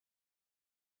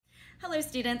Hello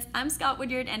students, I'm Scott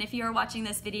Woodyard, and if you are watching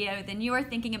this video, then you are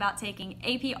thinking about taking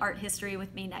AP Art History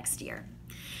with me next year.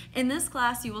 In this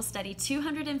class, you will study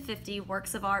 250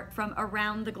 works of art from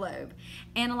around the globe,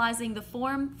 analyzing the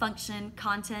form, function,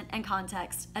 content, and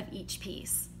context of each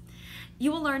piece.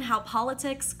 You will learn how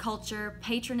politics, culture,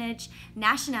 patronage,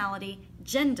 nationality,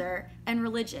 gender, and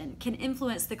religion can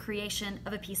influence the creation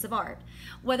of a piece of art,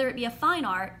 whether it be a fine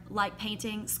art like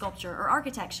painting, sculpture, or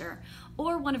architecture,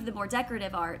 or one of the more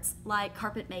decorative arts like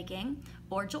carpet making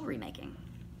or jewelry making.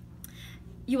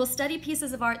 You will study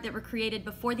pieces of art that were created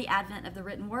before the advent of the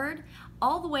written word,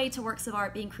 all the way to works of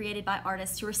art being created by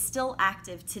artists who are still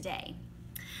active today.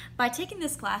 By taking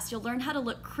this class, you'll learn how to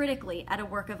look critically at a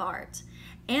work of art,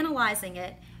 analyzing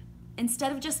it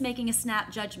instead of just making a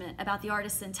snap judgment about the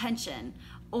artist's intention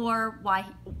or why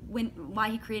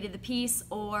he created the piece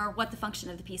or what the function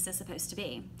of the piece is supposed to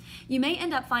be. You may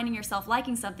end up finding yourself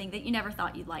liking something that you never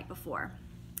thought you'd like before.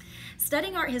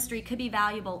 Studying art history could be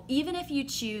valuable even if you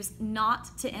choose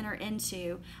not to enter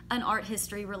into an art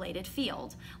history related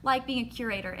field, like being a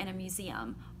curator in a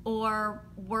museum or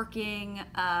working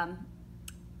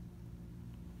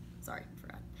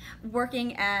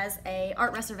as a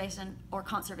art restoration or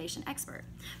conservation expert.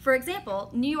 For example,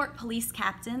 New York police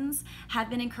captains have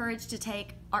been encouraged to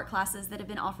take art classes that have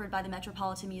been offered by the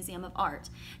Metropolitan Museum of Art.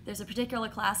 There's a particular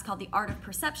class called the Art of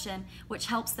Perception, which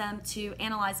helps them to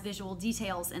analyze visual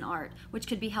details in art, which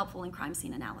could be helpful in crime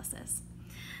scene analysis.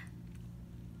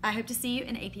 I hope to see you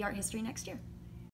in AP Art History next year.